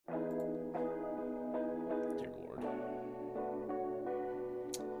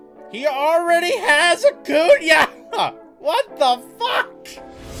He already has a Cunha! What the fuck?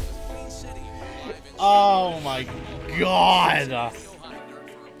 Oh my god!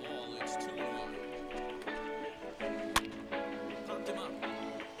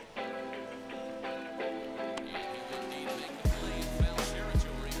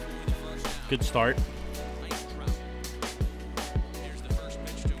 Good start.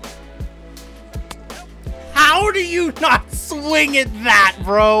 How do you not swing at that,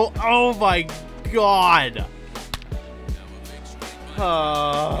 bro? Oh my god.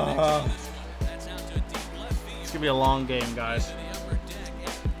 It's gonna be a long game, guys.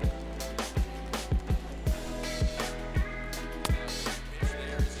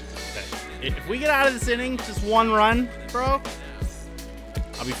 Okay. If we get out of this inning, just one run, bro,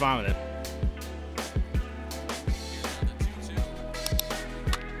 I'll be fine with it.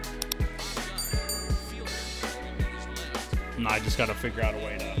 No, I just got to figure out a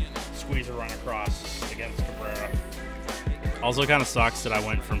way to squeeze a run across against Cabrera. Also, kind of sucks that I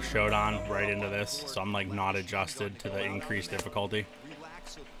went from Shodan right into this, so I'm like not adjusted to the increased difficulty.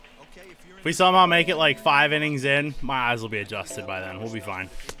 If we somehow make it like 5 innings in, my eyes will be adjusted by then. We'll be fine.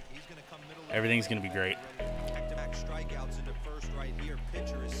 Everything's going to be great.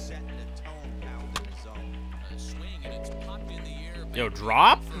 Yo,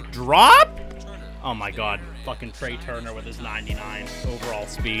 drop? Drop? Oh my god. Fucking Trey Turner with his 99 overall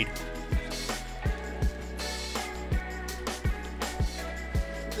speed.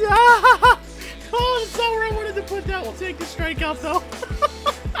 Ah! Oh, that's not where I wanted to put that. We'll take the strikeout though.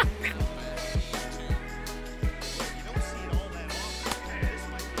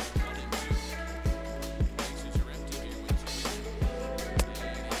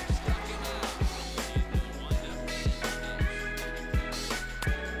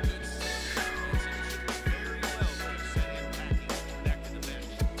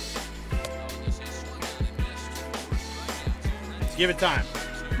 Give it time.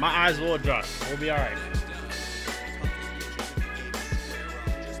 My eyes will adjust. We'll be all right.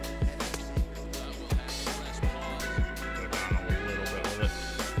 Go down a little bit with it.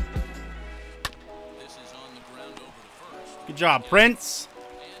 Good job, Prince.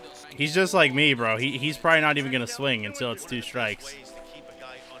 He's just like me, bro. He's probably not even gonna swing until it's 2 strikes.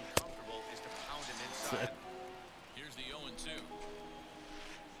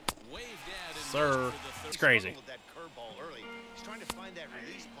 Sir, it's crazy.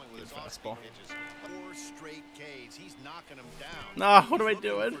 Good fastball. No, what am I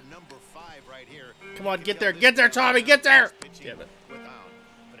doing? Come on, get there. Get there, Tommy. Get there. Damn it.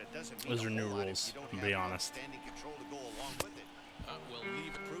 Those are new rules, to be honest.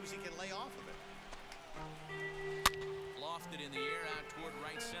 Lofted in the air out toward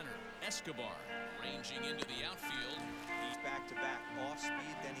right center. Escobar ranging into the outfield. He's back-to-back off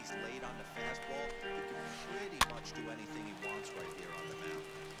speed, then he's late on the fastball. He can pretty much do anything he wants right here on the mound.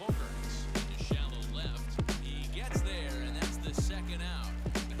 Bogarts to shallow left. He gets there, and that's the second out.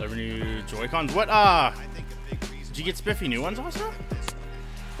 11 new Joy-Cons. What? Did you get spiffy new ones also?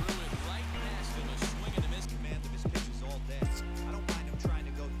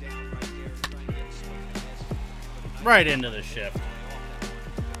 Right into the shift.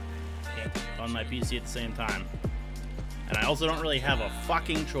 On my PC at the same time. And I also don't really have a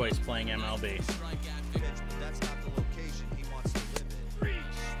fucking choice playing MLB.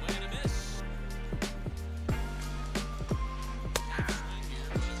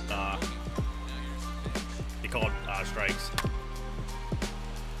 They call it strikes.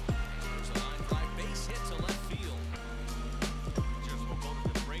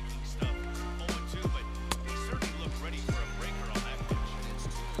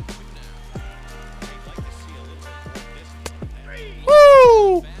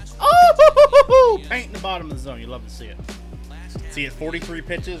 Paint in the bottom of the zone. You love to see it. See it, 43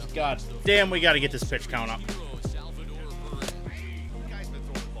 pitches. God damn, we got to get this pitch count up.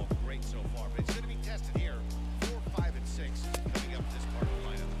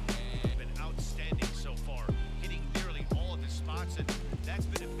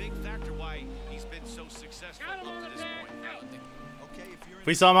 If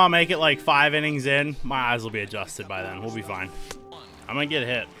we somehow make it like 5 innings in, my eyes will be adjusted by then. We'll be fine. I'm gonna get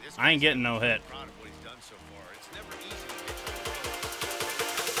hit. I ain't getting no hit.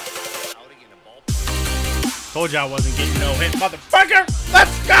 Told you I wasn't getting no hit, motherfucker!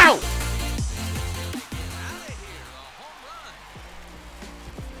 Let's go!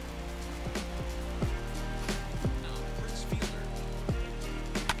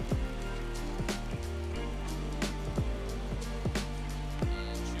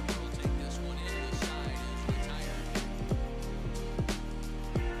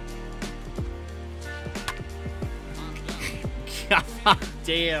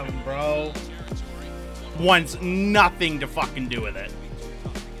 damn, bro. Wants nothing to fucking do with it.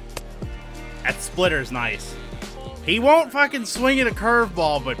 That splitter's nice. He won't fucking swing at a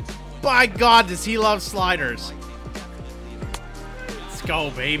curveball, but by God, does he love sliders. Let's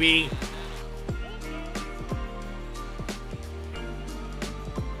go, baby.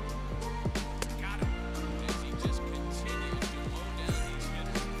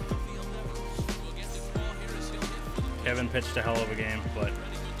 Kevin pitched a hell of a game, but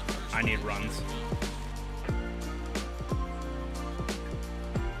I need runs.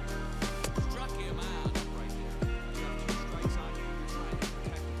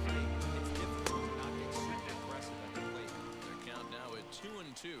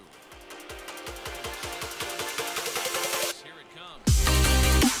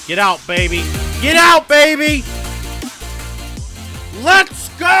 Get out, baby. Get out, baby. Let's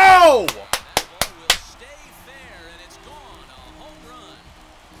go.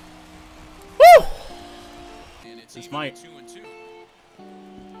 Woo. This might.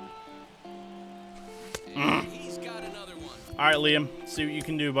 All right, Liam. See what you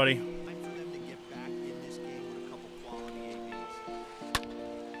can do, buddy.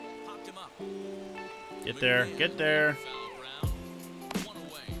 Get there. Get there.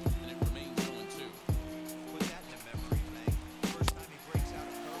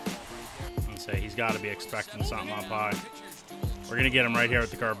 He's got to be expecting something up high. We're going to get him right here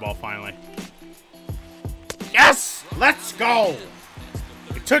with the curveball finally. Yes! Let's go!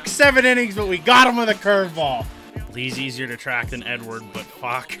 It took 7 innings, but we got him with a curveball. He's easier to track than Edward, but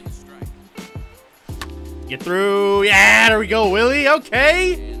fuck. Get through. Yeah, there we go, Willie.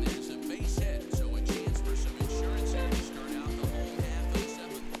 Okay.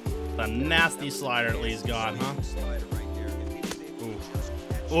 The nasty slider at least got, huh? Ooh.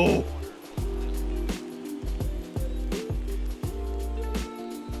 Ooh.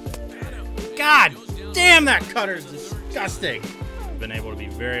 God damn, that cutter's disgusting. Been able to be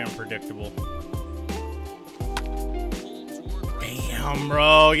very unpredictable. Damn,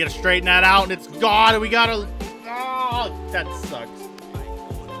 bro. You gotta straighten that out and it's gone and we gotta... Oh, that sucks.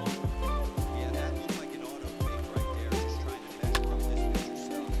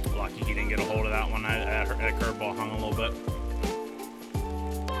 Lucky he didn't get a hold of that one. That curveball hung a little bit.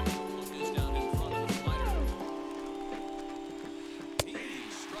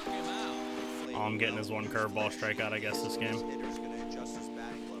 All I'm getting is one curveball strikeout, I guess, this game.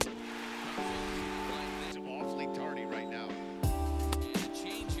 It's awfully tardy right now.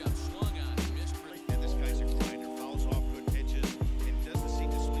 And this guy's a grinder, fouls off good pitches, and doesn't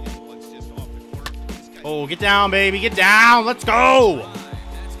seem to swing it once just off the corner. Oh, get down, baby, get down. Let's go.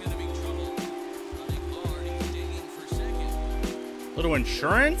 Little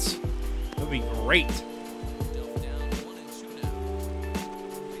insurance? That would be great.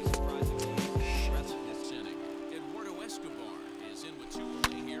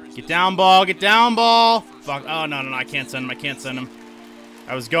 Get down, ball. Get down, ball. Fuck. Oh, no, I can't send him. I can't send him.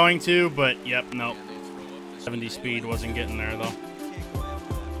 I was going to, but, yep, nope. 70 speed wasn't getting there, though.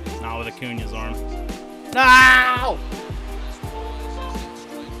 Not with Acuna's arm. No!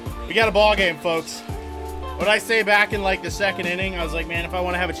 We got a ball game, folks. What I say back in, like, the 2nd inning, I was like, man, if I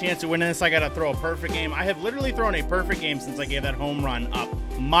want to have a chance of winning this, I got to throw a perfect game. I have literally thrown a perfect game since I gave that home run up.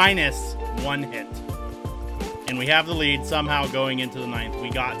 -1 hit. And we have the lead somehow going into the 9th. We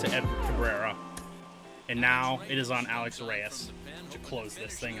got to Edward Cabrera. And now it is on Alex Reyes to close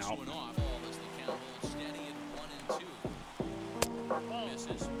this thing out.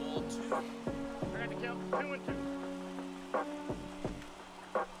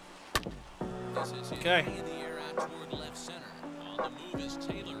 Okay.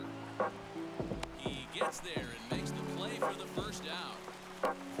 He gets there and makes the play for the first out.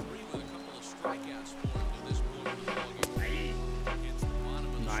 3 with a couple of strikeouts for him to this point of the ballgame.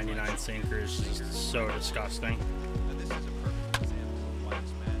 99 sinkers, just so disgusting. This is a perfect example of why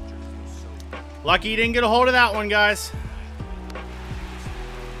this manager feels so... Lucky you didn't get a hold of that one, guys.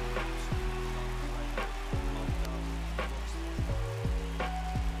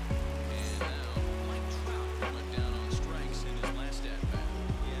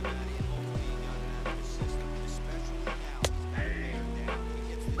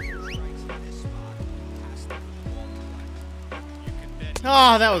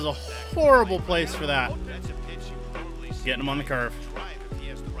 Oh, that was a horrible place for that. Getting him on the curve.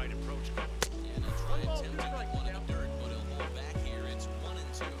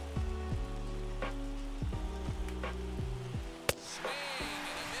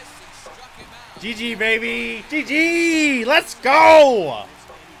 GG, baby. GG. Let's go.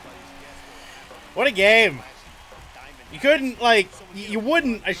 What a game. You couldn't, like... you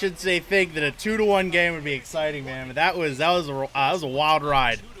wouldn't, I should say, think that a 2-1 game would be exciting, man. But that was a wild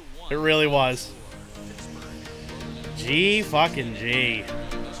ride. It really was. G fucking G.